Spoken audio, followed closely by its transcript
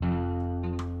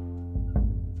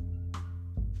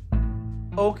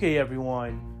Okay,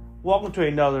 everyone. Welcome to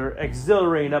another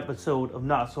exhilarating episode of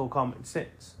Not So Common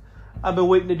Sense. I've been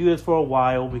waiting to do this for a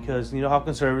while because you know how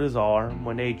conservatives are.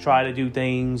 When they try to do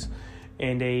things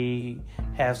and they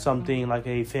have something like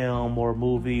a film or a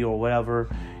movie or whatever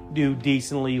do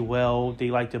decently well, they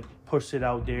like to push it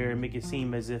out there and make it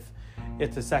seem as if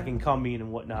it's a second coming and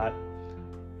whatnot.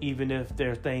 Even if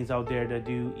there are things out there that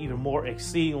do even more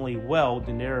exceedingly well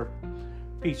than their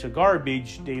piece of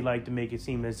garbage, they like to make it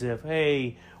seem as if,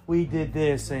 hey, we did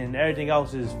this and everything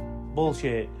else is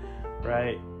bullshit,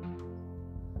 right?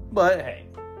 But hey,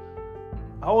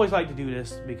 I always like to do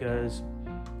this because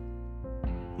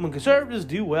when conservatives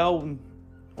do well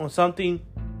on something,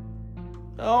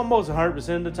 almost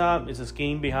 100% of the time, it's a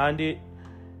scheme behind it.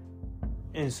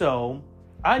 And so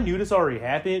I knew this already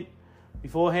happened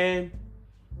beforehand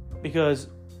because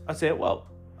I said, well,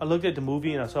 I looked at the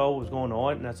movie and I saw what was going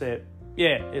on and I said,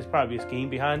 yeah, it's probably a scheme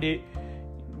behind it,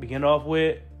 begin off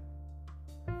with.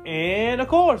 And of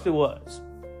course it was.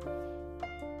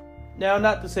 Now,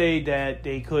 not to say that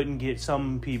they couldn't get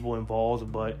some people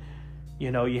involved, but, you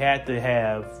know, you had to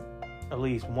have at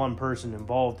least one person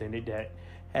involved in it that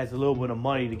has a little bit of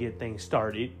money to get things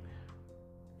started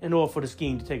in order for the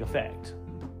scheme to take effect,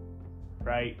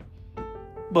 right?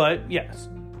 But, yes,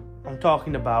 I'm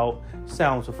talking about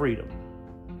Sounds of Freedom.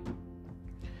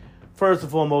 First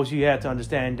and foremost, you have to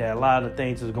understand that a lot of the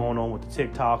things that's going on with the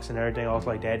TikToks and everything else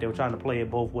like that, they were trying to play it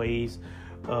both ways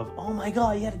of, oh my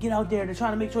God, you got to get out there. They're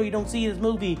trying to make sure you don't see this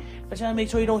movie. They're trying to make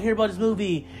sure you don't hear about this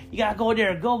movie. You got to go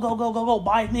there. Go.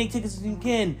 Buy as many tickets as you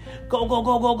can. Go.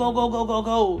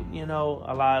 You know,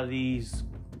 a lot of these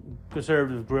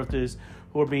conservative grifters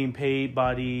who are being paid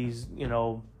by these, you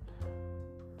know,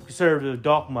 conservative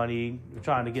dark money,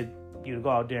 trying to get you to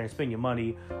go out there and spend your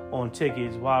money on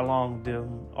tickets while along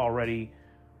them already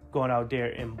going out there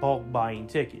and bulk buying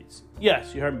tickets.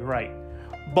 Yes, you heard me right.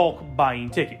 Bulk buying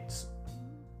tickets.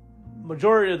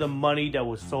 Majority of the money that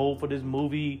was sold for this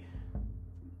movie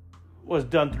was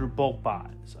done through bulk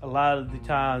buys. A lot of the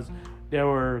times there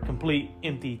were complete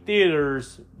empty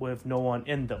theaters with no one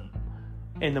in them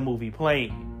in the movie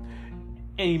playing.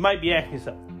 And you might be asking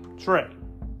yourself, Trey,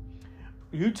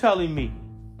 you telling me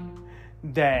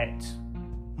that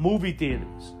movie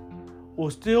theaters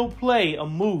will still play a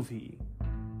movie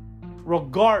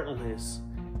regardless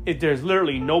if there's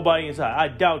literally nobody inside? I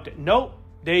doubt that. Nope,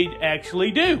 they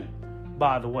actually do,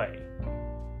 by the way.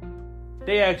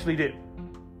 They actually do.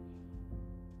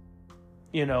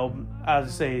 You know, I would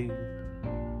say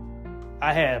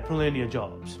I had plenty of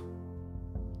jobs.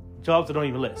 Jobs that don't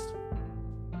even list.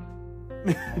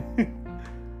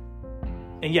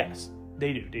 And yes,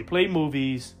 they do. They play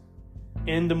movies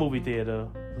in the movie theater,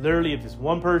 literally if it's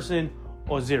one person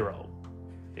or zero.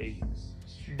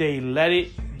 They let it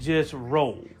just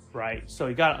roll, right? So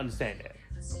you gotta understand that.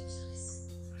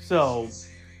 So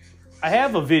I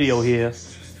have a video here.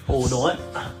 Hold on.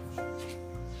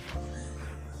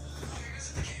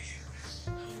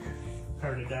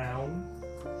 Turn it down.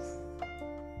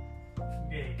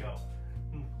 There you go.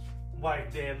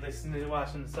 Wife there listening,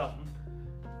 watching something,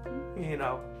 you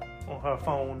know, on her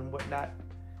phone and whatnot,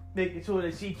 making sure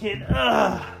that she can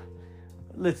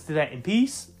listen to that in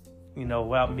peace, you know,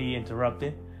 without me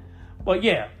interrupting. But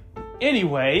yeah,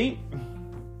 anyway,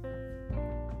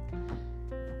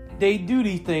 they do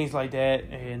these things like that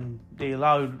and they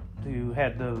allow you to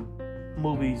have the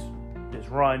movies just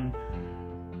run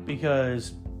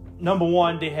because, number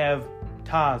one, they have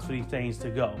times for these things to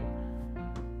go.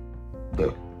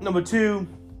 Number two,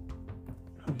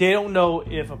 they don't know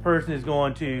if a person is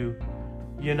going to,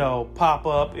 you know, pop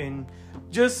up and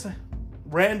just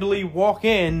randomly walk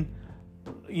in,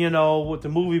 you know, with the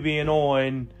movie being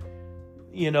on,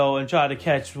 you know, and try to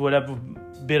catch whatever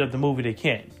bit of the movie they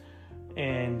can.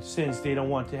 And since they don't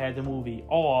want to have the movie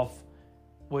off,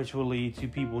 which will lead to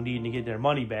people needing to get their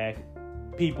money back,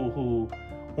 people who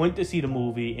went to see the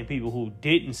movie and people who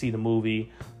didn't see the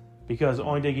movie, because the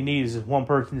only thing you need is one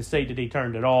person to say that they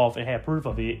turned it off and have proof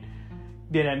of it,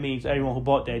 then that means everyone who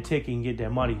bought that ticket can get their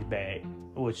money back,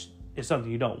 which is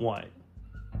something you don't want,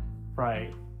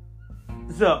 right?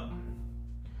 So,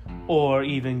 or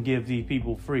even give the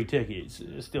people free tickets.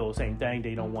 It's still the same thing.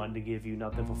 They don't want to give you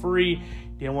nothing for free.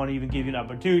 They don't want to even give you an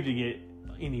opportunity to get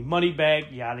any money back,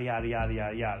 yada, yada, yada,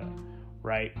 yada, yada,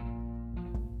 right?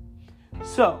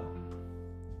 So,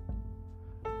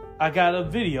 I got a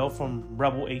video from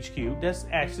Rebel HQ that's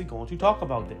actually going to talk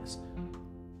about this,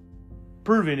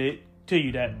 proving it to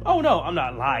you that, oh no, I'm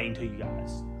not lying to you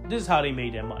guys. This is how they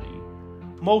made their money.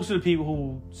 Most of the people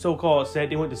who so-called said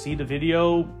they went to see the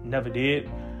video never did.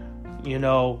 You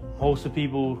know, most of the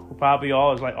people who probably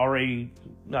are is like already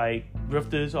like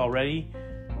grifters already.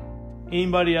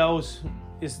 Anybody else,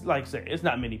 it's like I said, it's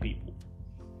not many people.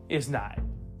 It's not.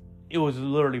 It was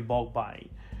literally bulk buying.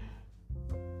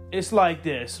 It's like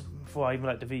this, before I even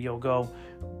let the video go.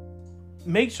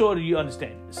 Make sure that you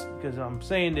understand this, because I'm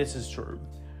saying this is true.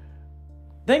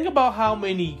 Think about how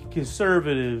many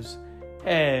conservatives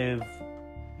have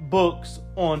books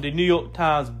on the New York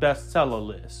Times bestseller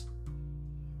list,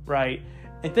 right?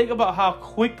 And think about how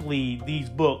quickly these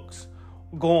books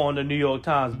go on the New York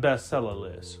Times bestseller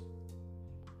list,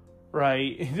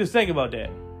 right? Just think about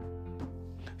that.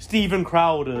 Steven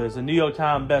Crowder is a New York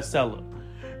Times bestseller.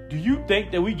 Do you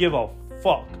think that we give a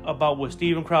fuck about what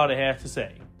Steven Crowder has to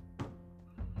say?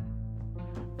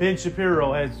 Ben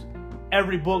Shapiro has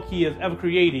every book he has ever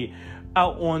created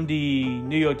out on the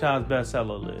New York Times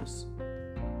bestseller list.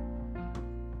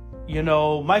 You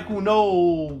know, Michael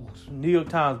Knowles, New York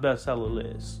Times bestseller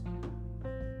list.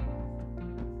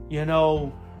 You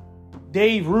know,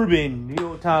 Dave Rubin, New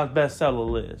York Times bestseller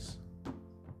list.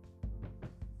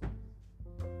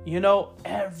 You know,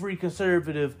 every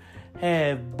conservative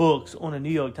have books on the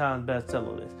New York Times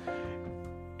bestseller list.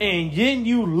 And then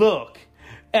you look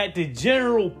at the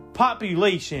general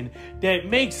population that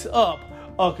makes up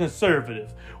a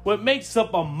conservative, what makes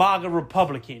up a MAGA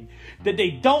Republican, that they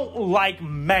don't like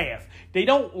math, they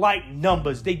don't like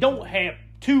numbers, they don't have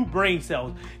two brain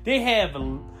cells, they have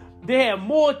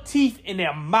more teeth in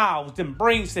their mouths than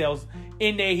brain cells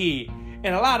in their head,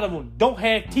 and a lot of them don't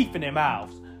have teeth in their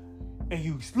mouths. And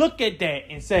you look at that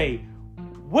and say,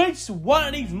 which one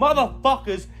of these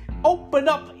motherfuckers open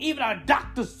up even a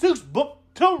Dr. Seuss book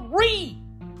to read?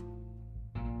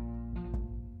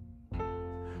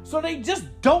 So they just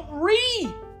don't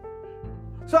read.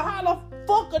 So how the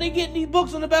fuck are they getting these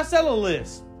books on the bestseller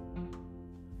list?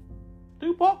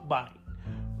 Through bulk buying.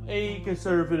 A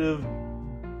conservative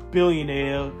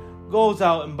billionaire goes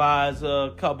out and buys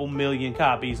a couple million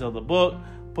copies of the book,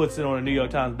 puts it on the New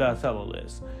York Times bestseller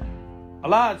list. A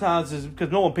lot of times it's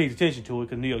because no one pays attention to it,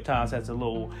 because New York Times has a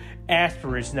little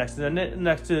asterisk next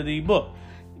to the book.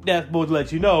 That's supposed to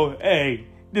let you know, hey,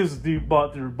 this is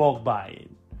bought through bulk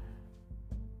buying.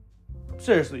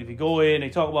 Seriously, if you go ahead and they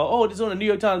talk about, oh, this is on the New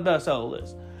York Times bestseller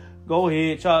list, go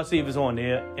ahead, try to see if it's on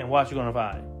there, and watch you're going to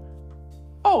find.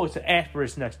 Oh, it's an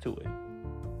asterisk next to it.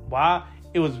 Why?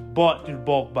 It was bought through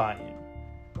bulk buying.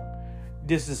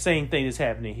 This is the same thing that's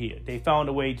happening here. They found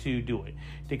a way to do it.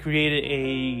 They created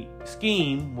a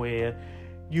scheme where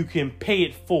you can pay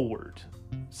it forward,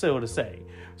 so to say.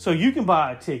 So you can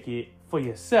buy a ticket for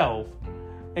yourself,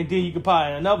 and then you can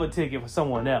buy another ticket for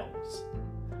someone else.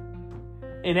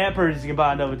 And that person can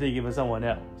buy another ticket for someone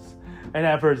else. And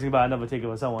that person can buy another ticket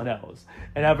for someone else.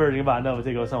 And that person can buy another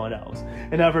ticket for someone else.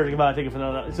 And that person can buy a ticket for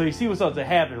another else. So you see what starts to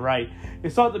happen, right?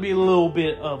 It starts to be a little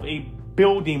bit of a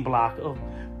building block of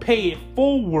pay it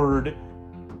forward,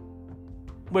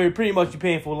 where pretty much you're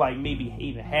paying for like maybe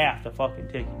even half the fucking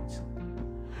tickets.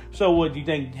 So what do you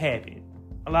think happened?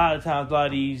 A lot of times, a lot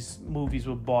of these movies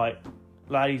were bought.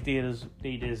 A lot of these theaters,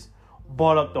 they just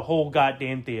bought up the whole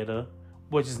goddamn theater,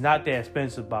 which is not that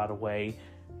expensive, by the way.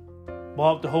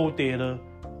 Bought up the whole theater.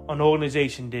 An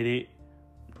organization did it.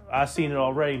 I've seen it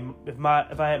already. If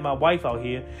I had my wife out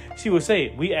here, she would say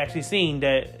it. We actually seen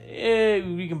that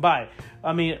we can buy it.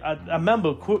 I mean, I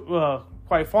remember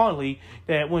quite fondly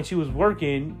that when she was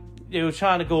working, they were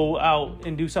trying to go out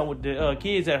and do something with the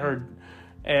kids at her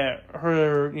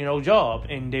job,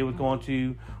 and they were going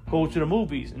to go to the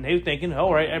movies, and they were thinking,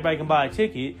 all right, everybody can buy a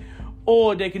ticket,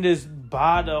 or they can just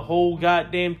buy the whole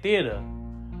goddamn theater,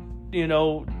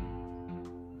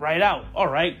 right out. All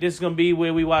right, this is gonna be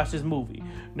where we watch this movie.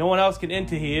 No one else can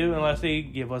enter here unless they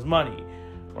give us money,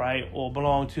 right? Or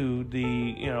belong to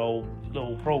the,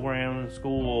 little program,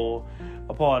 school, or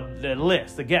a part of the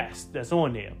list, the guest that's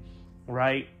on there,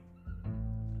 right?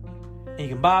 And you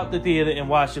can buy up the theater and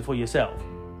watch it for yourself.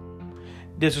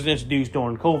 This was introduced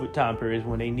during COVID time periods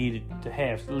when they needed to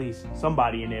have at least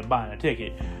somebody in there buying a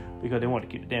ticket because they wanted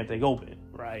to keep the damn thing open,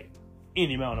 right?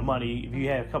 Any amount of money, if you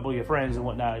have a couple of your friends and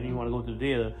whatnot and you want to go to the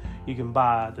theater, you can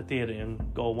buy the theater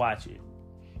and go watch it,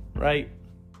 right?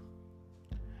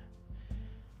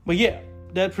 But yeah,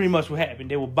 that's pretty much what happened.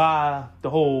 They would buy the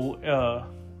whole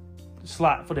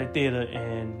slot for that theater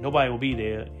and nobody would be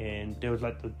there, and they would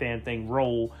let the damn thing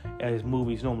roll as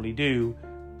movies normally do.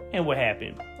 And what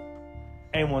happened?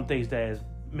 Everyone thinks that is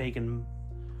making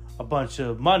a bunch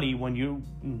of money when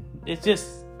it's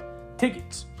just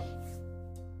tickets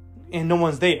and no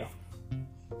one's there.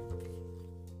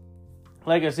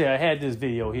 Like I said, I had this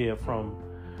video here from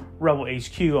Rebel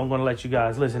HQ I'm going to let you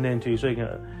guys listen into so you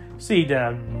can see that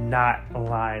I'm not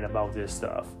lying about this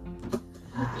stuff.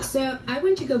 So I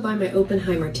went to go buy my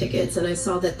Oppenheimer tickets, and I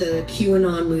saw that the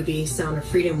QAnon movie Sound of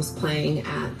Freedom was playing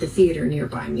at the theater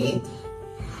nearby me.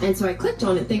 And so I clicked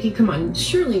on it thinking, come on,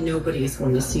 surely nobody is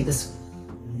going to see this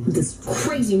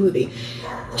crazy movie.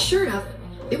 Sure enough,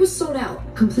 it was sold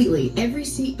out completely. Every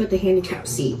seat but the handicap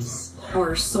seats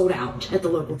are sold out at the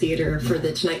local theater for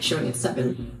the tonight showing at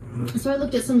 7. So I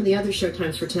looked at some of the other show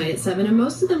times for tonight at 7, and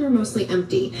most of them are mostly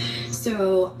empty.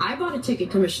 So I bought a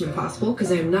ticket from Mission Impossible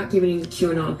because I am not giving any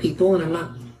QAnon people, and I'm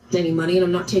not any money, and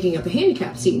I'm not taking up a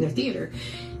handicap seat in their theater.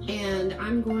 And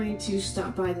I'm going to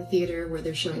stop by the theater where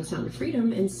they're showing Sound of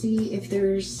Freedom and see if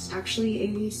there's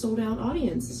actually a sold-out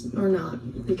audience or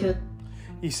not. Because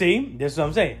you see, that's what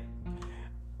I'm saying.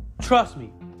 Trust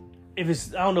me, I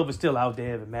don't know if it's still out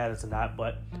there, if it matters or not,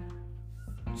 but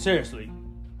seriously,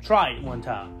 try it one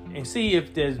time and see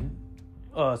if there's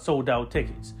sold out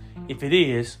tickets. If it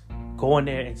is, go in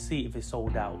there and see if it's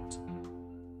sold out.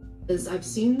 As I've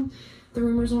seen the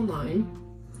rumors online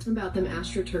about them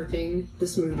astroturfing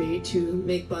this movie to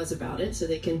make buzz about it so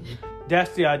they can...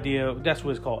 That's the idea. That's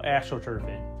what it's called,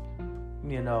 astroturfing.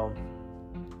 You know,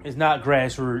 it's not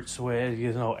grassroots where,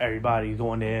 you know, everybody's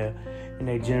going there and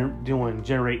they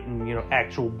generating, you know,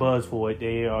 actual buzz for it.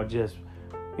 They are just,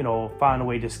 you know, find a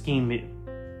way to scheme it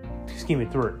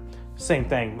through. Same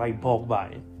thing, like bulk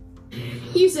buying.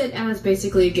 Use it as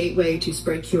basically a gateway to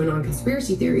spread QAnon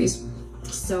conspiracy theories.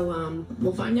 So,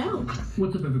 we'll find out.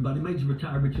 What's up, everybody? Major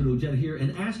Retired Richard Ojeda here,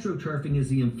 and astroturfing is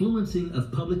the influencing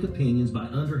of public opinions by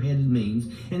underhanded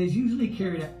means, and is usually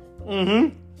carried out...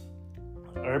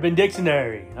 Urban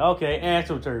Dictionary. Okay,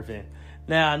 astroturfing.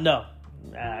 Now, I know.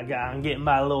 I'm getting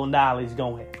my little knowledge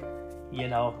going. You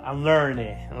know, I'm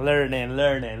learning.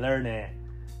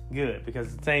 Good, because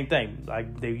it's the same thing.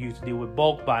 Like they used to do with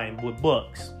bulk buying with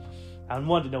books. I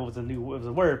wanted to know if there was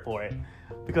a word for it.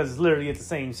 Because it's literally the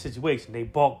same situation. They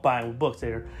bulk buying with books.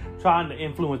 They're trying to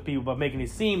influence people by making it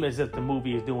seem as if the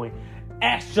movie is doing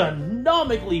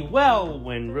astronomically well,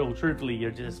 when real truthfully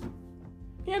you're just,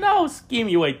 you know,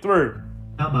 scheming your way through.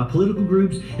 Out by political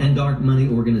groups and dark money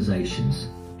organizations.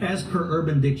 As per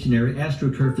Urban Dictionary,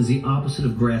 astroturf is the opposite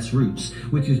of grassroots,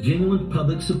 which is genuine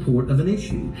public support of an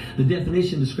issue. The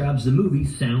definition describes the movie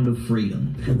Sound of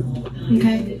Freedom.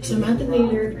 Okay, so I'm at the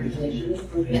theater, and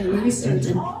the movie starts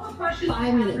in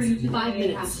 5 minutes. 5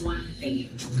 minutes.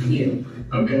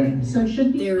 Okay. So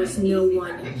there is no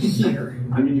one here.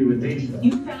 I mean, you would think so.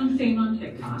 You found fame on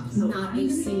TikTok. So Not a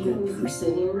single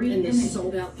person in this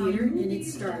sold-out theater, and it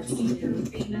starts in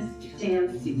famous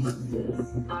dance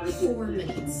sequences. 4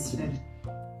 minutes.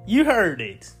 You heard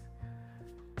it.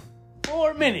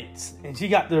 4 minutes. And she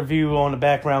got the review on the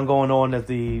background going on at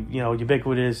the, you know,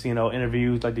 ubiquitous, you know,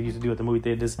 interviews like they used to do at the movie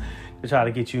theaters to try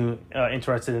to get you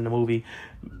interested in the movie.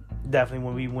 Definitely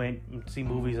when we went and see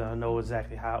movies, I know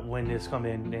exactly when this come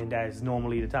in, and that is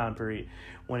normally the time period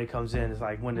when it comes in. It's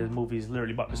like when the movie is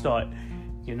literally about to start.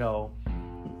 You know,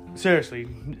 seriously,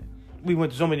 we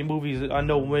went to so many movies. I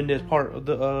know when there's part of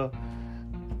the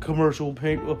commercial,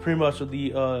 pretty much of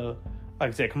the like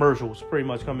I said, commercials pretty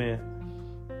much come in.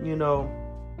 You know,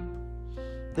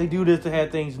 they do this to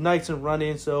have things nice and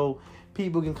running so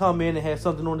people can come in and have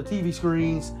something on the TV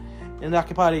screens and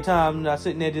occupy their time, not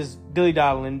sitting there just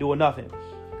dilly-dallying and doing nothing.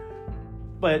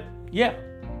 But, yeah.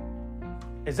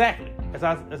 Exactly. As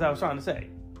I was trying to say.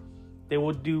 They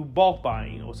would do bulk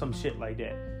buying or some shit like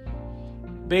that.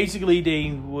 Basically, they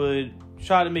would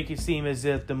try to make it seem as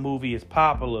if the movie is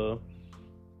popular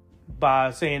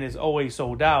by saying it's always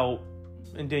sold out.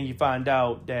 And then you find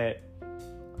out that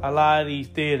a lot of these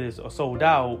theaters are sold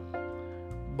out,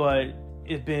 but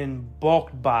it's been bulk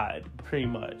bought pretty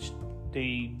much.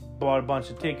 They bought a bunch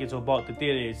of tickets or bought the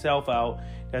theater itself out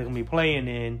that's going to be playing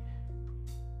in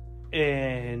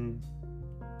and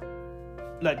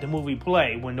let the movie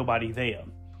play when nobody's there.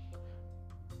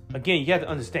 Again, you have to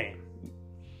understand,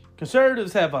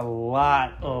 conservatives have a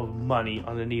lot of money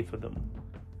underneath of them.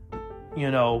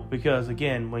 You know, because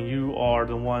again, when you are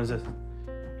the ones that's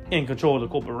in control of the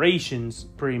corporations,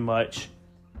 pretty much,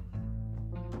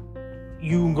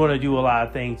 you're going to do a lot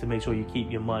of things to make sure you keep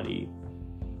your money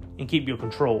and keep your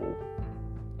control.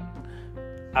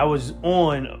 I was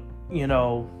on, you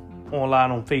know,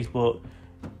 online on Facebook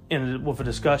and with a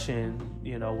discussion,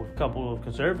 you know, with a couple of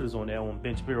conservatives on there on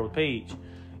Ben Shapiro's page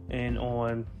and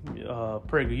on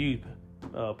PragerU's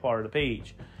part of the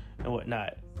page and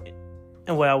whatnot.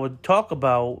 And what I would talk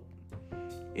about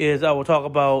is I will talk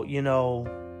about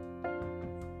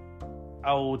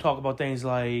things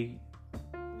like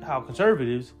how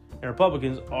conservatives and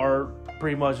Republicans are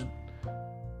pretty much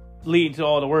leading to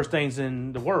all the worst things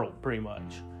in the world, pretty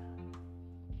much.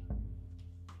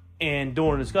 And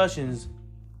during discussions,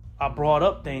 I brought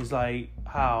up things like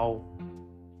how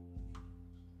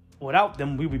without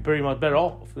them, we'd be pretty much better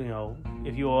off. You know,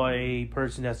 if you are a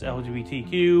person that's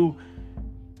LGBTQ,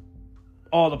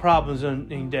 all the problems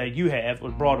that you have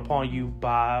was brought upon you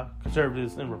by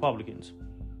conservatives and Republicans.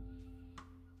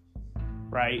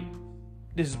 Right?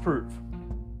 This is proof.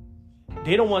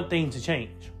 They don't want things to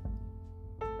change.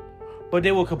 But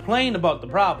they will complain about the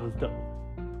problems, though.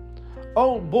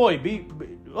 Oh boy,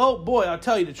 I'll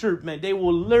tell you the truth, man. They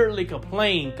will literally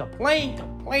complain. They'll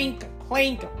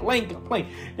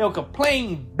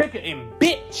complain, bicker, and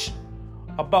bitch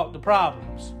about the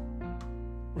problems.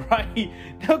 Right?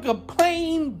 They'll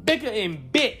complain, bicker,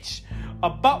 and bitch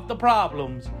about the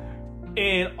problems.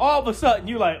 And all of a sudden,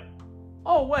 you're like,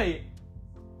 oh, wait.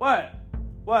 What?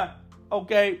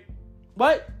 Okay.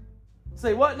 What?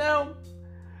 Say what now?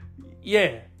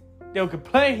 Yeah. They'll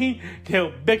complain,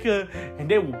 they'll bicker, and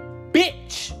they will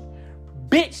bitch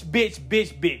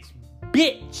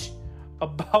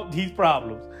about these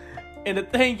problems. And the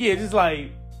thing is, it's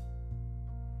like,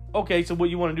 okay, so what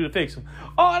you want to do to fix them?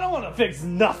 Oh, I don't want to fix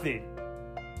nothing.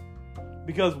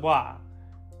 Because why?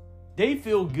 They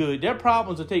feel good. Their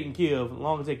problems are taken care of as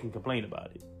long as they can complain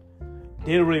about it.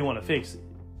 They don't really want to fix it.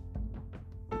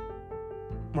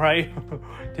 Right?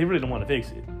 They really don't want to fix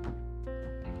it.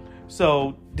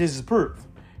 So this is proof.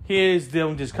 Here's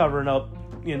them just covering up,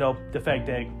 the fact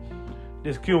that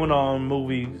this QAnon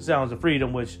movie, Sounds of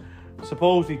Freedom, which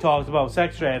supposedly talks about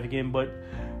sex trafficking, but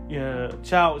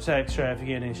child sex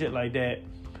trafficking and shit like that,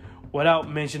 without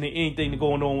mentioning anything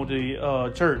going on with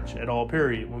the church at all,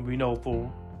 period. When we know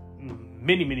for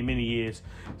many, many, many years,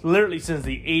 literally since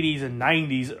the 80s and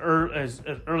 90s, as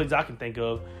early as I can think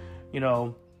of,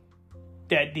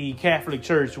 that the Catholic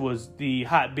Church was the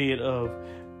hotbed of,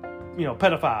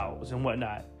 pedophiles and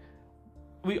whatnot.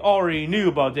 We already knew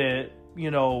about that,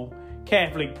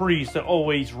 Catholic priests that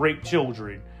always rape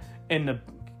children, and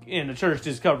the church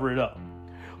just covered it up.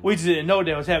 We just didn't know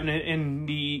that was happening in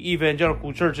the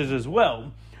evangelical churches as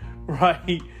well,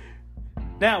 right?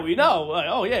 Now we know, like,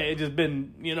 oh yeah, it just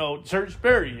been, church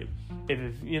period.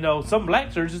 If some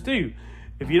black churches too.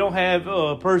 If you don't have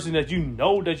a person that you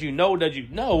know,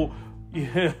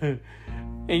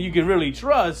 and you can really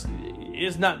trust,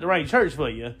 it's not the right church for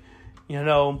you,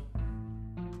 and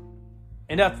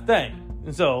that's the thing.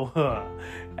 And so,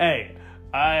 hey,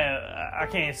 I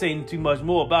can't say too much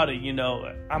more about it.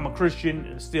 I'm a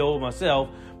Christian still myself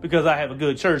because I have a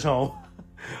good church home.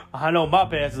 I know my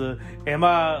pastor and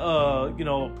my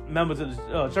members of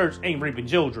the church ain't raping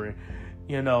children.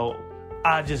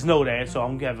 I just know that, so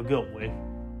I'm gonna have a good one.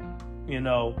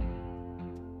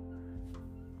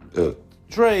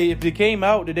 Trey, if it came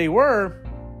out that they were,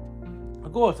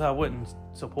 of course I wouldn't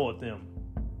support them.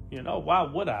 Why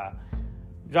would I?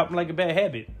 Drop them like a bad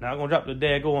habit. Not gonna drop the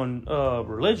daggone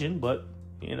religion, but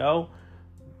them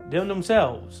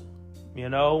themselves.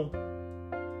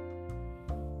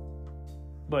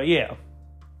 But yeah.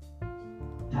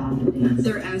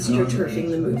 They're astroturfing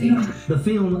the movie. The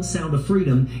film Sound of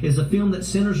Freedom is a film that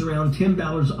centers around Tim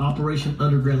Ballard's Operation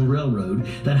Underground Railroad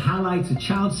that highlights a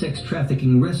child sex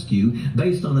trafficking rescue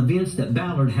based on events that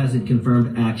Ballard hasn't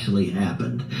confirmed actually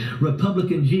happened.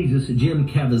 Republican Jesus Jim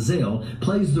Caviezel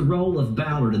plays the role of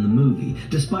Ballard in the movie.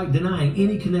 Despite denying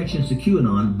any connections to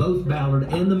QAnon, both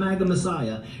Ballard and the MAGA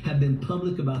Messiah have been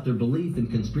public about their belief in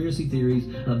conspiracy theories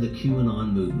of the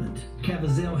QAnon movement.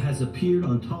 Caviezel has appeared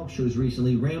on talk shows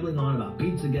recently rambling on about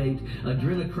Pizzagate,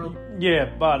 adrenochrome. Yeah,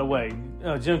 by the way,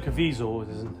 Jim Caviezel,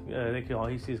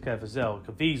 he sees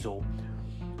Caviezel.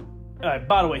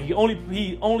 By the way, he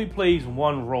only plays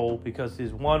one role because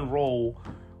his one role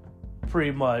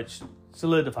pretty much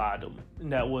solidified him,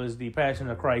 and that was the Passion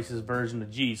of Christ's version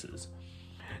of Jesus.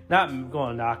 Not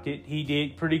going to knock it. He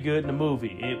did pretty good in the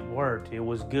movie. It worked. It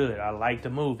was good. I liked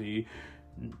the movie.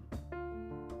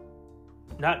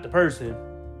 Not the person,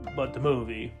 but the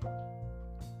movie.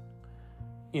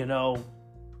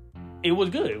 It was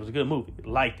good. It was a good movie.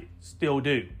 Liked it. Still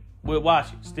do. We'll watch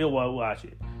it. Still will watch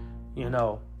it.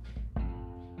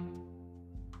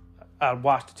 I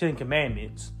watched the 10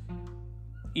 Commandments,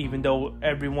 even though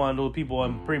every one of those people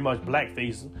are pretty much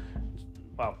blackface.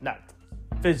 Well, not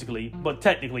physically, but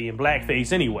technically in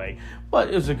blackface anyway. But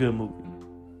it was a good movie.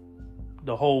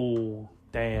 The whole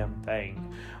damn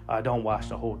thing. I don't watch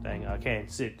the whole thing. I can't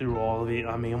sit through all of it.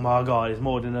 I mean, oh my God, it's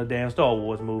more than a damn Star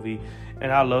Wars movie.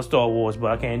 And I love Star Wars,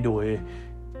 but I can't do it.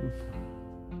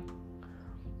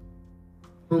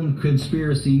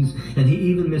 conspiracies, and he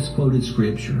even misquoted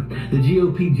scripture. The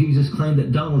GOP Jesus claimed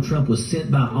that Donald Trump was sent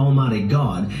by Almighty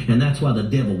God, and that's why the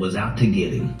devil was out to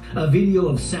get him. A video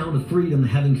of Sound of Freedom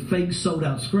having fake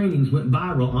sold-out screenings went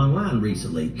viral online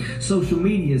recently. Social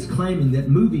media is claiming that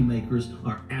movie makers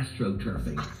are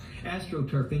astroturfing.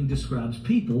 Astroturfing describes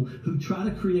people who try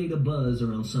to create a buzz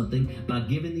around something by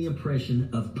giving the impression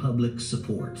of public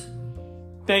support.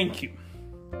 Thank you.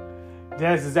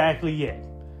 That's exactly it.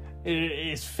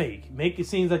 It's fake. Make it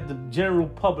seem like the general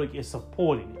public is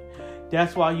supporting it.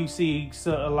 That's why you see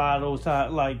a lot of those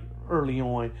times, like early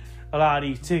on, a lot of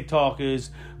these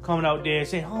TikTokers coming out there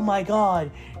saying, "Oh my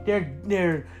God,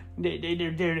 they're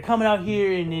coming out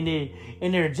here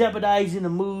and they're jeopardizing the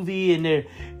movie and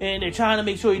they're trying to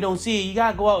make sure you don't see it. You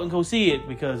gotta go out and go see it,"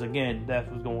 because again, that's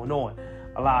what's going on.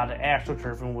 A lot of the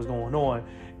astroturfing was going on,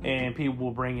 and people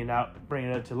were bringing it up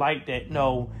to light that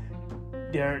no,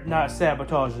 they're not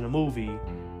sabotaging the movie.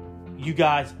 You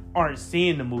guys aren't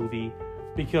seeing the movie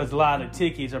because a lot of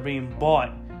tickets are being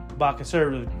bought by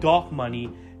conservative dark money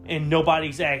and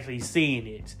nobody's actually seeing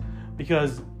it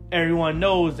because everyone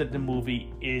knows that the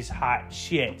movie is hot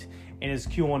shit and it's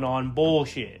QAnon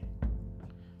bullshit.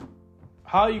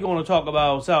 How are you going to talk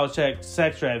about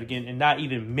sex trafficking and not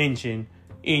even mention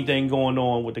anything going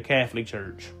on with the Catholic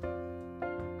Church?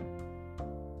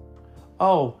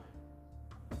 Oh,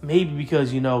 maybe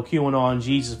because, QAnon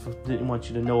Jesus didn't want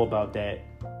you to know about that.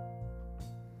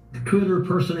 Twitter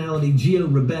personality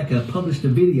Gio Rebecca published a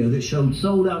video that showed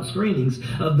sold-out screenings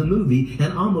of the movie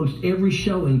and almost every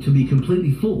showing to be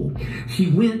completely full. She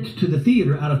went to the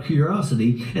theater out of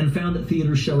curiosity and found that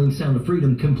theaters showing Sound of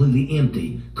Freedom completely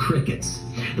empty. Crickets.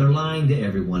 They're lying to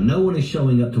everyone. No one is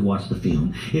showing up to watch the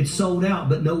film. It's sold out,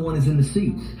 but no one is in the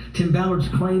seats. Tim Ballard's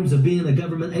claims of being a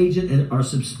government agent are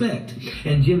suspect,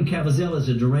 and Jim Caviezel is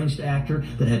a deranged actor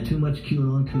that had too much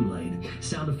QAnon Kool-Aid.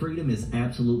 Sound of Freedom is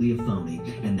absolutely a phony,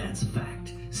 and that's a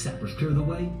fact. Sappers clear the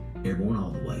way, airborne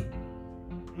all the way.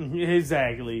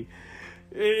 Exactly.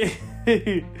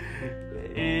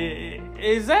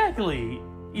 Exactly.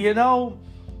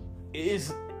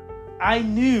 I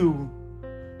knew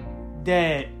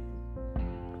that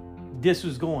this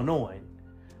was going on.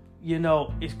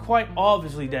 It's quite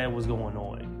obviously that it was going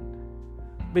on.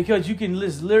 Because you can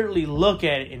just literally look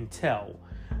at it and tell.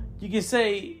 You can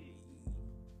say,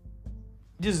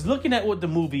 just looking at what the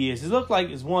movie is, it looks like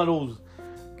it's one of those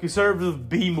conservative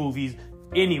B movies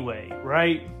anyway,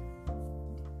 right?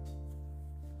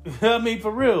 I mean,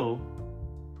 for real.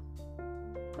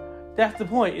 That's the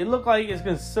point. It looked like it's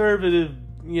conservative,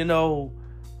 a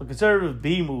conservative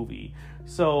B movie.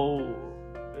 So,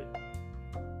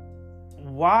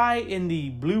 why in the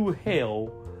blue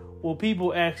hell will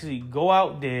people actually go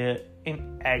out there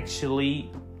and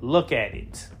actually look at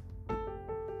it?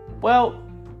 Well,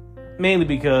 mainly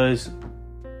because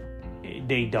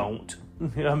they don't.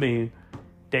 I mean,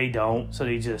 they don't. So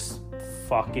they just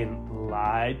fucking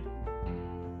lied.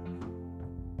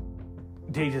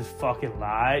 They just fucking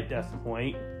lied. That's the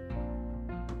point.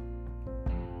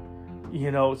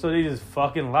 So they just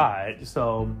fucking lied.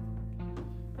 So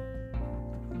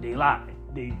they lied.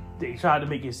 They tried to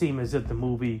make it seem as if the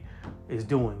movie is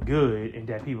doing good and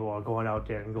that people are going out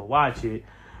there and go watch it.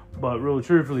 But real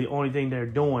truthfully, only thing they're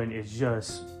doing is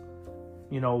just,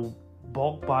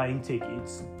 bulk buying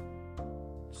tickets.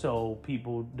 So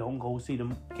people don't go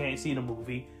can't see the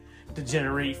movie, to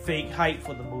generate fake hype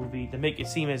for the movie, to make it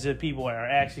seem as if people are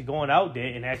actually going out there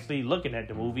and actually looking at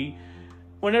the movie.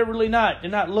 When they're really not.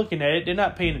 They're not looking at it. They're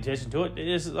not paying attention to it.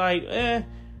 It's like,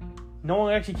 no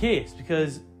one actually cares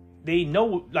because they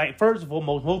know, like, first of all,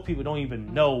 most people don't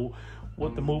even know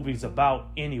what the movie's about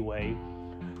anyway.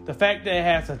 The fact that it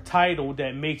has a title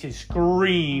that makes it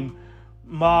scream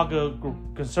MAGA,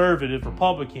 conservative,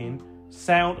 Republican,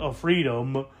 Sound of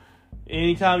Freedom.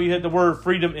 Anytime you hit the word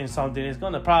freedom in something, it's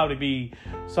going to probably be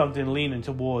something leaning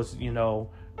towards,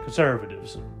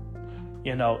 conservatives.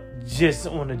 Just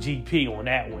on the GP on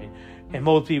that one. And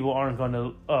most people aren't going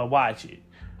to watch it.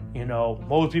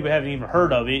 Most people haven't even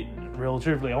heard of it. Real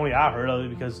truthfully, only I heard of it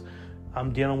because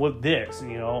I'm dealing with this.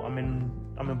 I'm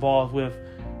involved with,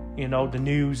 the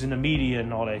news and the media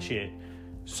and all that shit.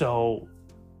 So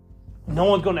no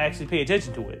one's going to actually pay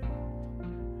attention to it.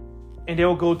 And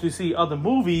they'll go to see other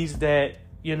movies that,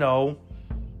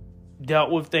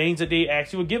 dealt with things that they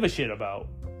actually would give a shit about.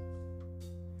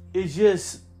 It's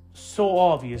just so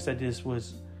obvious that this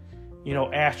was,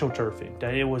 astroturfing.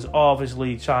 That it was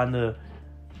obviously trying to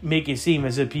make it seem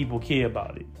as if people care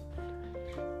about it.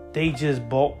 They just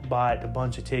bulk bought a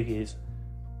bunch of tickets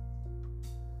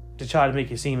to try to make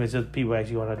it seem as if people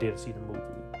actually went out there to see the movie.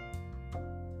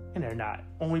 And they're not.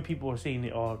 Only people who are seeing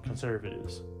it are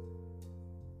conservatives,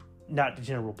 not the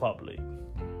general public.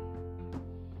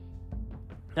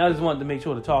 I just wanted to make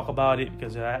sure to talk about it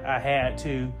because I had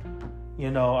to.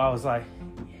 I was like,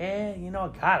 yeah, I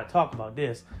gotta talk about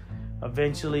this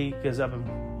eventually because I've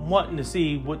been wanting to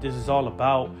see what this is all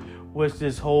about, what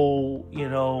this whole,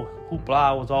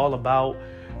 hoopla was all about,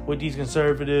 what these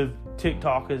conservative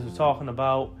TikTokers were talking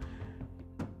about.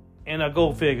 And I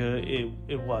go figure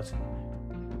it wasn't.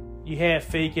 You had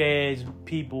fake ass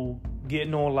people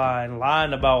getting online,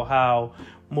 lying about how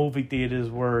movie theaters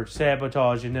were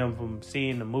sabotaging them from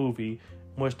seeing the movie,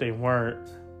 which they weren't.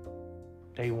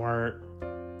 They weren't.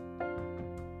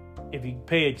 If you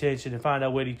pay attention and find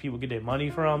out where these people get their money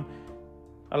from,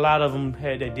 a lot of them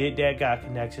got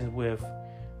connections with,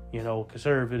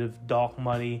 conservative dark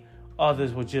money.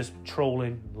 Others were just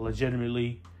trolling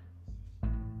legitimately.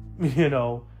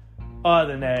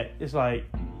 Other than that, it's like,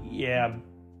 yeah.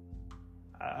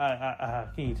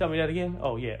 Can you tell me that again?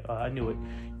 Oh yeah, I knew it.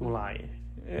 You were lying.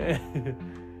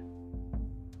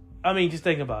 I mean, just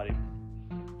think about it.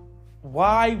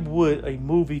 Why would a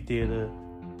movie theater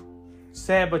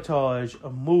sabotage a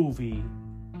movie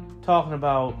talking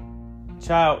about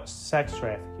child sex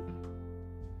trafficking?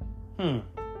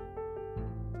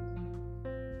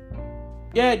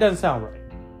 Yeah, it doesn't sound right.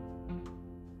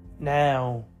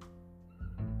 Now,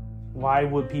 why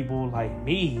would people like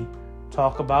me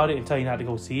talk about it and tell you not to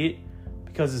go see it?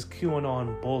 Because it's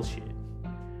QAnon bullshit.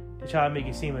 They try to make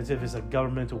it seem as if it's a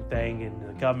governmental thing and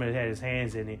the government had its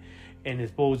hands in it, and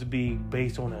it's supposed to be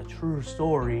based on a true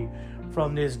story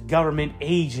from this government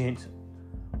agent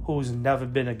who's never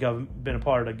been a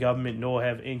part of the government nor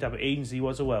have any type of agency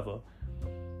whatsoever.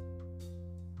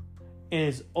 And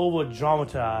it's over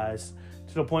dramatized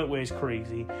to the point where it's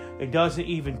crazy. It doesn't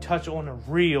even touch on the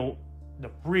real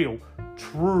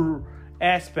true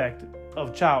aspect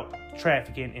of child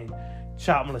trafficking and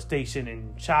child molestation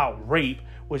and child rape,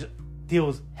 which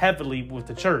deals heavily with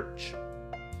the church.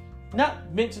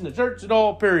 Not mention the church at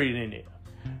all, period, in it.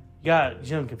 You got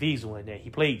Jim Caviezel in there. He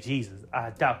played Jesus. I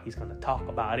doubt he's going to talk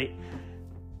about it.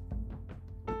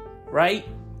 Right?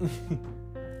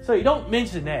 So you don't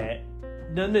mention that.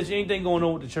 Doesn't mention anything going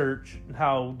on with the church and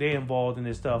how they're involved in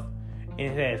this stuff.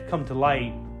 And it has come to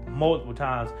light multiple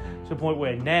times to the point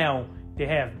where now they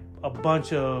have a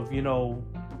bunch of,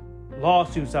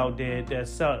 lawsuits out there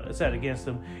that's set against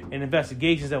them and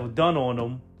investigations that were done on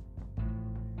them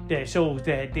that shows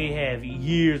that they have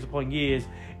years upon years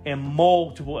and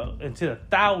multiple into the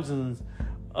thousands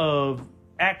of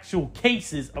actual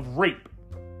cases of rape,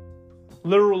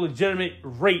 literal legitimate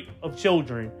rape of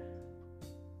children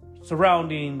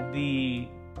surrounding the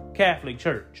Catholic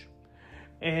Church.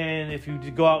 And if you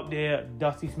go out there,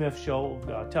 Dusty Smith show,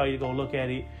 I'll tell you to go look at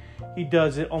it. He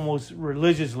does it almost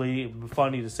religiously,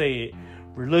 funny to say it,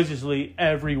 religiously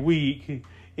every week,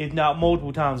 if not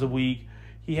multiple times a week.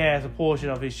 He has a portion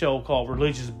of his show called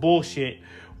Religious Bullshit,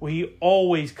 where he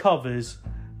always covers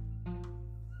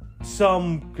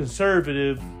some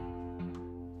conservative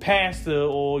pastor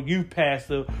or youth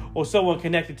pastor or someone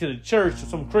connected to the church or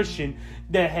some Christian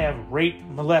that have raped,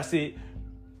 molested,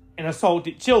 and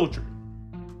assaulted children.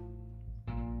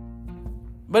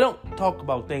 But don't talk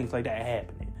about things like that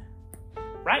happening.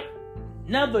 Right?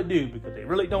 Never do, because they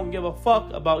really don't give a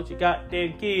fuck about your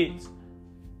goddamn kids.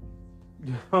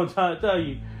 I'm trying to tell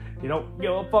you, they don't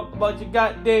give a fuck about your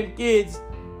goddamn kids.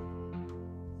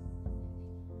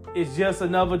 It's just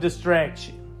another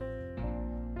distraction.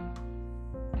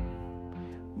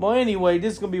 Well, anyway,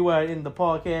 this is going to be where I end the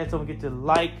podcast. Don't forget to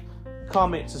like,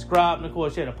 comment, subscribe, and of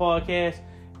course share the podcast.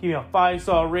 Give me a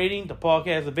 5-star rating. The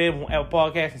podcast is available on Apple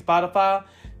Podcasts and Spotify.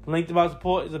 The link to my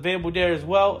support is available there as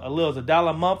well. A little as $1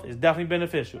 a month is definitely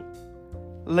beneficial.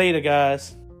 Later,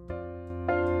 guys.